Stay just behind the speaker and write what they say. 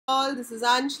All, this is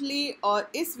Anjali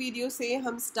और इस video से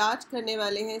हम स्टार्ट करने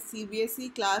वाले हैं CBSE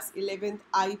क्लास 11th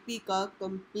IP का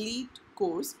complete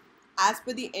course as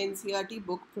per the NCERT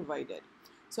book provided.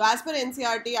 So as per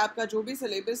NCERT आपका जो भी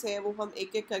सिलेबस है वो हम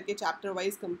एक एक करके चैप्टर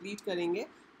वाइज कंप्लीट करेंगे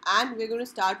and we are going to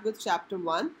start with chapter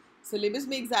 1। Syllabus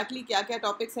में एग्जैक्टली क्या क्या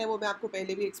टॉपिक्स हैं वो मैं आपको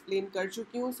पहले भी एक्सप्लेन कर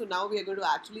चुकी हूँ। So now we are going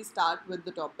to actually start with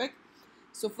the topic.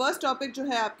 So first topic जो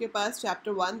है आपके पास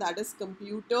chapter 1 that is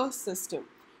computer system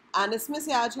and इसमें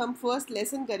से आज हम फर्स्ट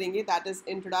लेसन करेंगे that is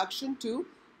introduction to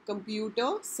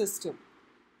computer system.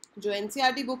 जो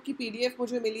NCERT बुक की PDF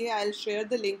मुझे मिली है, I will share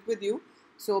the link with you.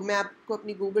 सो मैं आपको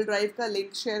अपनी गूगल ड्राइव का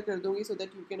लिंक शेयर कर दूंगी so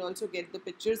that you can also get the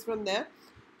pictures from there,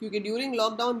 क्योंकि ड्यूरिंग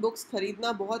लॉकडाउन बुक्स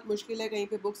खरीदना बहुत मुश्किल है, कहीं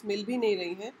पे बुक्स मिल भी नहीं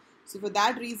रही हैं। So for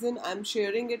that reason I am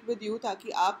sharing it with you ताकि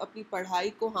आप अपनी पढ़ाई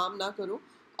को हार्म ना करो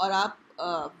और आप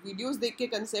वीडियोज़ देख के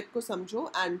कंसेप्ट को समझो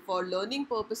एंड फॉर लर्निंग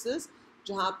पर्पसेस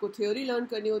जहाँ आपको थ्योरी लर्न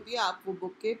करनी होती है आप वो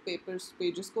बुक के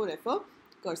पेजेस को रेफर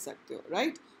कर सकते हो,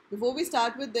 right. Before we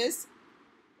start with this,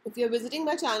 if you are visiting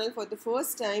my channel for the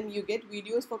first time, you get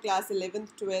videos for class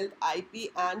 11th, 12th, IP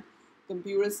and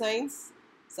computer science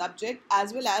subject,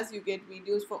 as well as you get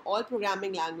videos for all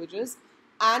programming languages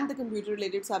and the computer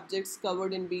related subjects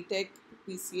covered in B.Tech,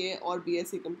 PCA or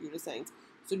BSc computer science.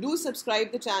 So do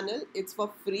subscribe the channel, it's for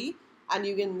free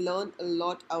and you can learn a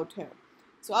lot out here.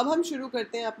 So अब हम शुरू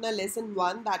करते हैं अपना lesson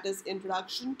 1 that is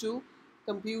introduction to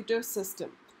computer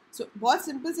system. सो बहुत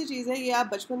simple सी चीज़ है ये, आप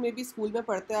बचपन में भी स्कूल में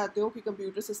पढ़ते आते हो कि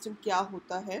कंप्यूटर सिस्टम क्या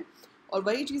होता है और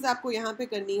वही चीज़ आपको यहाँ पे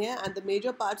करनी है। And the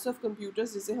major parts of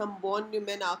computers जिसे हम वॉन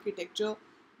न्यूमैन आर्किटेक्चर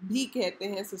भी कहते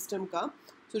हैं सिस्टम का।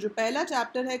 सो जो पहला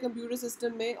चैप्टर है कंप्यूटर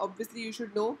सिस्टम में, obviously you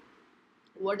should know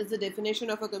what is the definition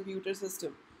of a computer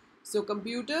system. So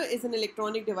computer is an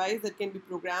electronic device that can be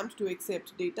programmed to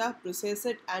accept data, process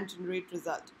it and generate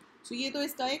result. सो ये तो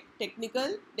इसका एक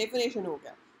technical definition हो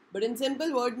गया, but in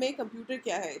simple word में computer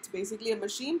क्या है? It's basically a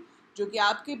machine जो कि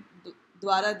आपके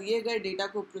द्वारा दिए गए डेटा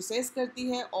को प्रोसेस करती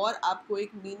है और आपको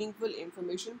एक मीनिंगफुल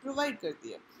इंफॉर्मेशन प्रोवाइड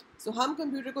करती है। सो हम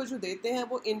कंप्यूटर को जो देते हैं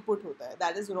वो इनपुट होता है,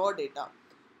 that is raw data.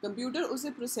 Computer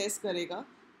उसे प्रोसेस करेगा,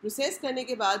 प्रोसेस करने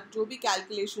के बाद जो भी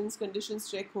कैलकुलेशंस, कंडीशंस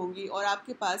चेक होंगी और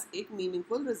आपके पास एक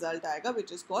मीनिंगफुल रिजल्ट आएगा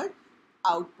which is called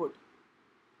output.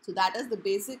 So that is the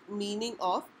basic meaning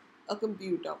of a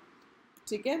computer,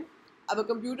 ठीक है। अब a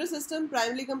computer system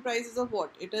primarily comprises of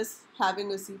what? It is having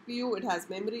a CPU, it has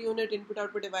memory unit, input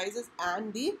output devices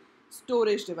and the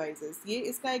storage devices. ये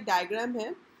इसका एक diagram है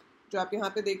जो आप यहाँ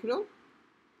पे देख रहे हो।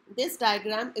 This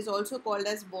diagram is also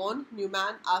called as von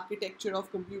Neumann architecture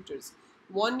of computers.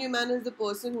 Von Neumann is the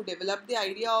person who developed the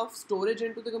idea of storage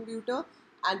into the computer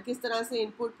and किस तरह से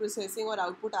input processing और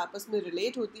output आपस में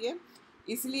relate होती है,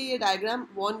 इसलिए ये डायग्राम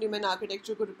von Neumann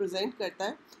architecture को represent करता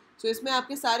है। सो इसमें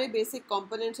आपके सारे basic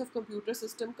components of computer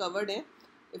system covered हैं।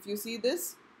 If you see this,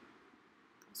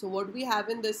 so what we have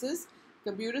in this is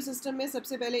computer system में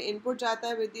सबसे पहले इनपुट जाता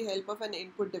है with the help of N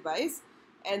input device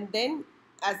and then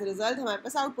as a result हमारे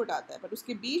पास output आता है। But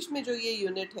उसके बीच में जो ये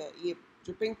यूनिट है, ये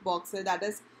जो पिंक बॉक्स है, that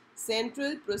is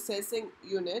central processing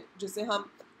unit, जिसे हम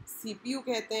CPU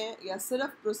कहते हैं या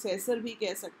सिर्फ प्रोसेसर भी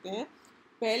कह सकते हैं।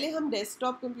 पहले हम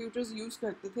डेस्कटॉप कंप्यूटर्स यूज़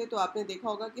करते थे, तो आपने देखा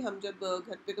होगा कि हम जब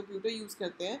घर पे कंप्यूटर यूज़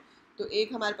करते हैं तो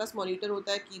एक हमारे पास मॉनिटर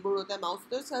होता है, कीबोर्ड होता है, माउस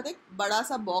होता है, उसके साथ एक बड़ा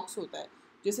सा बॉक्स होता है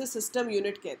जिसे सिस्टम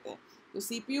यूनिट कहते हैं। तो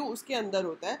CPU उसके अंदर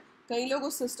होता है। कई लोग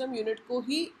उस सिस्टम यूनिट को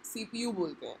ही CPU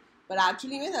बोलते हैं, पर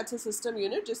एक्चुअली में दैट्स अ सिस्टम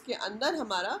यूनिट जिसके अंदर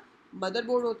हमारा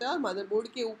मदरबोर्ड होता है और मदरबोर्ड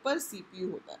के ऊपर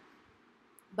CPU होता है।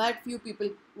 But few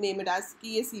people name it as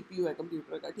कि ये CPU है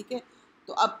कंप्यूटर का, ठीक है।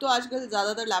 तो अब तो आजकल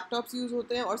ज़्यादातर लैपटॉप्स यूज़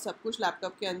होते हैं और सब कुछ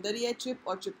लैपटॉप के अंदर ही है, चिप,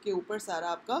 और चिप के ऊपर सारा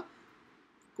आपका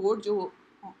कोड जो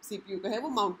CPU का है वो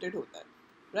माउंटेड होता है,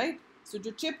 राइट। सो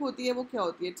जो चिप होती है वो क्या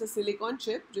होती है? इट्स अ सिलिकॉन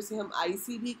चिप जिसे हम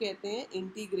IC भी कहते हैं,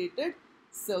 इंटीग्रेटेड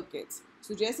सर्किट्स।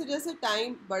 सो जैसे जैसे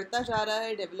टाइम बढ़ता जा रहा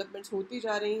है, डेवलपमेंट्स होती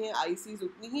जा रही हैं, ICs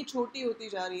उतनी ही छोटी होती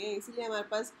जा रही हैं, इसीलिए हमारे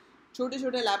पास छोटे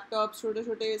छोटे लैपटॉप्स, छोटे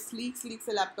छोटे स्लीक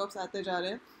से लैपटॉप्स आते जा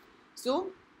रहे हैं।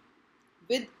 सो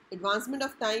with advancement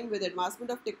of time, with advancement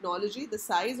of technology, the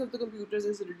size of the computers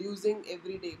is reducing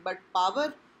every day, but power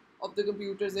of the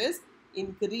computers is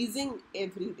increasing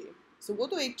every day. So वो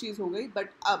तो एक चीज़ हो गई,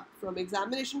 but अब from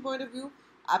examination point of view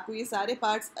आपको ये सारे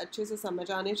parts अच्छे से समझ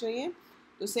आने चाहिए।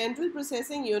 तो central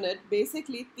processing unit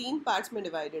basically 3 parts में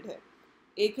divided है।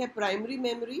 एक है primary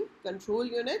memory,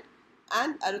 control unit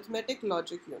and arithmetic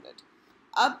logic unit।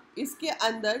 अब इसके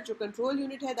अंदर जो control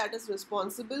unit है that is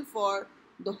responsible for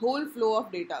the whole flow of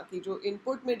data, की जो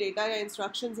इनपुट में डेटा या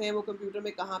इंस्ट्रक्शंस हैं वो कंप्यूटर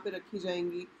में कहाँ पे रखी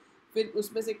जाएंगी, फिर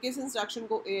उसमें से किस इंस्ट्रक्शन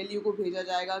को ALU को भेजा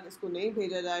जाएगा, किसको नहीं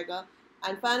भेजा जाएगा,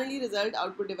 and finally result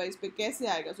output device पे कैसे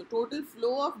आएगा। So total flow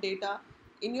of data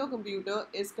in your computer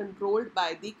is controlled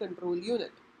by the control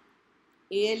unit.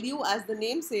 ALU, as the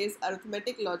name says,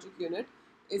 arithmetic logic unit,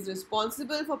 is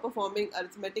responsible for performing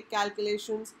arithmetic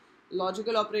calculations,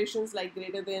 logical operations like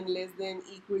greater than, less than,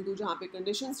 equal to, जहाँ पे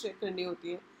conditions check करनी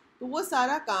होती है, तो वो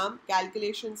सारा काम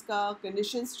calculations का,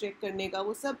 conditions check करने का,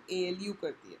 वो सब ALU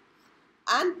करती है.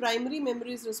 And primary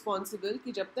memory is responsible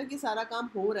कि जब तक ये सारा काम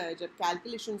हो रहा है, जब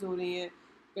कैलकुलेशंस हो रही हैं,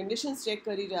 कंडीशंस चेक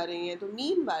करी जा रही हैं, तो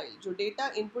मीनवाइल जो डेटा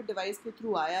इनपुट डिवाइस के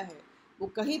थ्रू आया है वो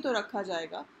कहीं तो रखा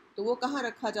जाएगा. तो वो कहाँ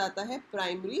रखा जाता है?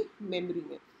 प्राइमरी मेमोरी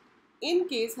में. इन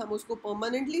केस हम उसको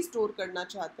परमानेंटली स्टोर करना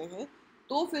चाहते हैं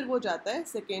तो फिर वो जाता है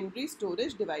सेकेंडरी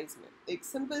स्टोरेज डिवाइस में. एक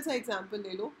सिंपल सा एग्जांपल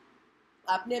ले लो.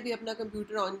 आपने अभी अपना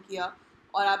कंप्यूटर ऑन किया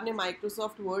और आपने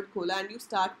माइक्रोसॉफ्ट वर्ड खोला and you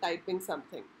start typing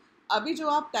something. अभी जो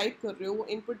आप टाइप कर रहे हो वो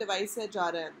इनपुट डिवाइस से जा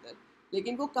रहा है अंदर,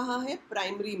 लेकिन वो कहाँ है?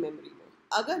 प्राइमरी मेमोरी में.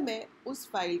 अगर मैं उस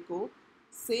फाइल को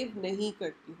सेव नहीं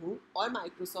करती हूँ और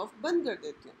माइक्रोसॉफ्ट बंद कर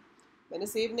देती हूँ, मैंने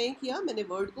सेव नहीं किया, मैंने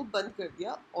वर्ड को बंद कर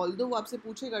दिया, ऑल्दो वो आपसे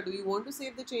पूछेगा do you want to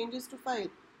save the changes to file.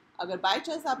 अगर बाय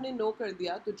चांस आपने नो कर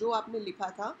दिया तो जो आपने लिखा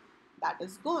था दैट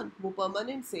इज़ गॉन, वो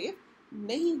परमानेंट सेव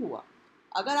नहीं हुआ.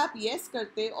 अगर आप येस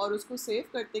करते और उसको सेव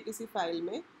करते किसी फाइल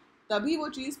में, तभी वो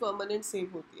चीज़ परमानेंट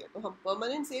सेव होती है. तो हम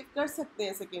परमानेंट सेव कर सकते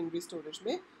हैं सेकेंडरी स्टोरेज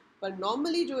में, पर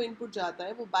नॉर्मली जो इनपुट जाता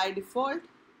है वो बाय डिफ़ॉल्ट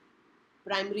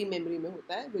प्राइमरी मेमोरी में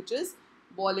होता है, विच इज़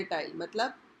वॉलेटाइल.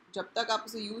 मतलब जब तक आप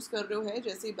उसे यूज़ कर रहे हो है,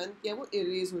 जैसे ही बंद किया वो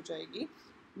इरेज हो जाएगी.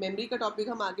 मेमोरी का टॉपिक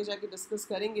हम आगे जाके डिस्कस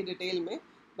करेंगे डिटेल में,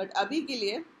 बट अभी के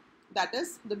लिए that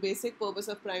is the basic purpose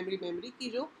of primary memory की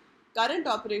जो करंट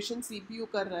ऑपरेशन CPU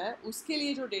कर रहा है उसके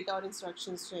लिए जो डेटा और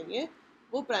इंस्ट्रक्शंस चाहिए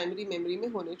वो प्राइमरी मेमोरी में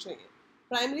होने चाहिए.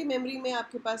 प्राइमरी मेमोरी में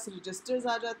आपके पास रजिस्टर्स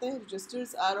आ जाते हैं.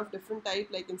 Resistors are of different type.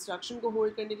 Like instruction को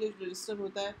होल्ड करने के लिए जो रजिस्टर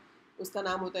होता है उसका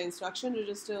नाम होता है इंस्ट्रक्शन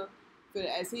रजिस्टर. फिर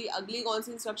ऐसे ही अगली कौन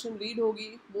सी इंस्ट्रक्शन रीड होगी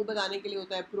वो बताने के लिए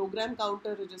होता है program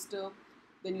counter register.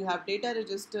 Then you have data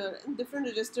register and different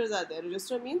registers आते हैं.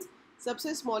 रजिस्टर मीन्स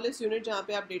सबसे स्मॉलेस्ट यूनिट जहाँ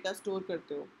पे आप डेटा स्टोर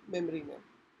करते हो मेमोरी में.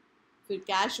 फिर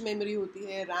कैश मेमोरी होती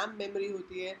है, रैम मेमोरी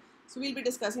होती है. So we'll be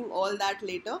discussing all that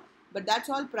letter, but that's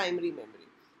all primary memory.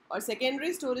 और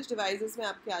सेकेंडरी स्टोरेज डिवाइसेस में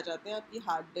आपके आ जाते हैं आपकी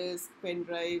hard disk, pen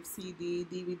drive, CD,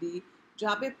 DVD,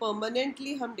 जहाँ पे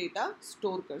परमानेंटली हम डेटा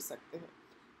स्टोर कर सकते हैं.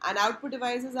 एंड आउटपुट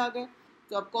डिवाइसेस आ गए.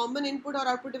 तो अब कॉमन इनपुट और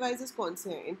आउटपुट डिवाइसेस कौन से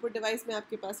हैं? इनपुट डिवाइस में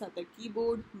आपके पास आता है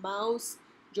कीबोर्ड, माउस,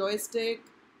 जॉयस्टिक,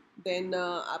 देन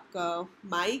आपका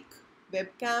माइक,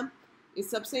 वेबकैम,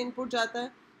 इस सब से इनपुट जाता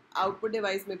है. आउटपुट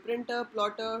डिवाइस में प्रिंटर,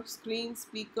 प्लॉटर, स्क्रीन,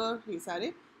 स्पीकर, ये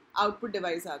सारे आउटपुट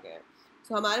डिवाइस आ गए हैं.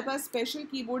 सो हमारे पास स्पेशल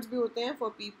कीबोर्ड्स भी होते हैं for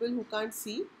people who can't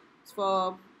see,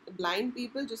 for blind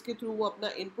people, जिसके थ्रू वो अपना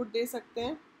इनपुट दे सकते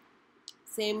हैं.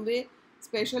 Same way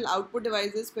special output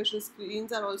devices, special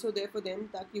screens are also there for them,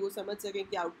 ताकि वो समझ सकें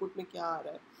कि आउटपुट में क्या आ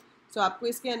रहा है. सो आपको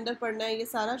इसके अंदर पढ़ना है ये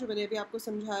सारा जो मैंने अभी आपको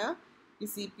समझाया कि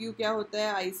CPU क्या होता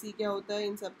है, IC क्या होता है,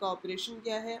 इन सब का ऑपरेशन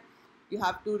क्या है. You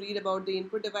have to read about the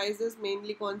input devices,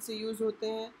 mainly कौन से यूज़ होते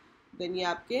हैं. देन ये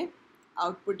आपके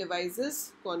आउटपुट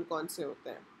डिवाइसेस कौन कौन से होते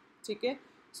हैं. ठीक है.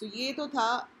 सो ये तो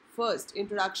था first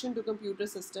introduction to computer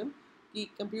system कि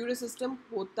कंप्यूटर सिस्टम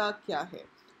होता क्या है.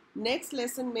 नेक्स्ट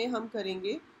लेसन में हम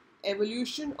करेंगे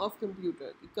एवोल्यूशन ऑफ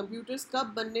कंप्यूटर. कंप्यूटर्स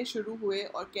कब बनने शुरू हुए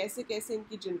और कैसे कैसे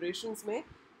इनकी जनरेशन्स में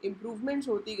इम्प्रूवमेंट्स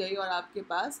होती गई और आपके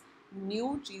पास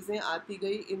न्यू चीज़ें आती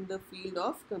गई in the field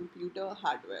of computer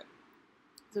hardware.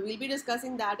 So we'll be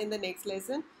discussing that in the next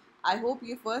lesson. I hope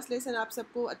ये फर्स्ट लेसन आप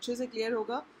सबको अच्छे से क्लियर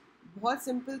होगा. बहुत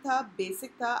सिंपल था,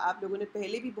 बेसिक था, आप लोगों ने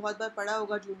पहले भी बहुत बार पढ़ा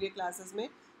होगा जूनियर क्लासेस में,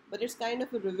 but it's kind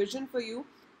of a revision for you.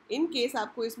 In case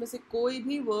आपको इसमें से कोई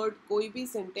भी वर्ड, कोई भी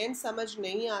सेंटेंस समझ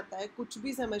नहीं आता है, कुछ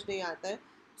भी समझ नहीं आता है,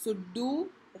 so do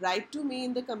right to me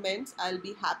in the comments. I will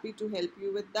be happy to help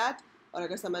you with that. और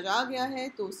अगर समझ आ गया है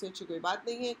तो उससे अच्छी कोई बात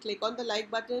नहीं है. Click on the like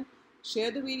button,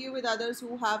 share the video with others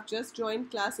who have just joined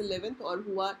class 11th और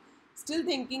हु आर स्टिल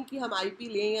थिंकिंग कि हम IP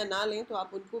लें या ना लें. तो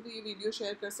आप उनको भी ये वीडियो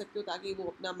शेयर कर सकते हो ताकि वो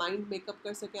अपना माइंड मेकअप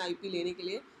कर सकें IP लेने के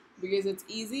लिए, because it's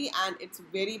easy and it's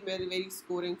very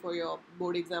scoring for your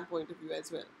board exam point of view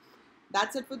as well.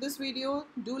 That's it for this video.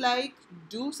 Do like,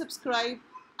 do subscribe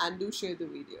and do share the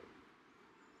video.